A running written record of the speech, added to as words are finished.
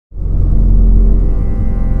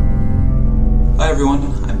Hi everyone,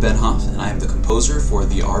 I'm Ben Hoff and I am the composer for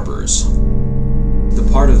the Arbors. The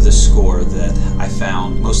part of the score that I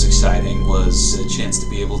found most exciting was the chance to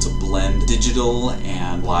be able to blend digital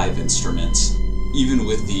and live instruments. Even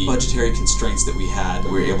with the budgetary constraints that we had, we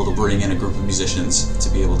were able to bring in a group of musicians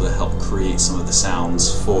to be able to help create some of the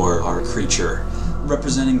sounds for our creature.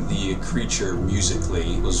 Representing the creature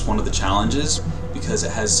musically was one of the challenges because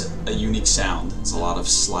it has a unique sound. It's a lot of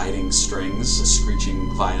sliding strings,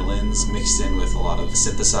 screeching violins mixed in with a lot of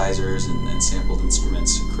synthesizers and sampled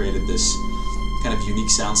instruments created this kind of unique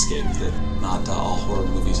soundscape that not all horror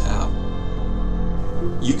movies have.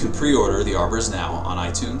 You can pre-order The Arbors now on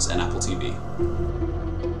iTunes and Apple TV.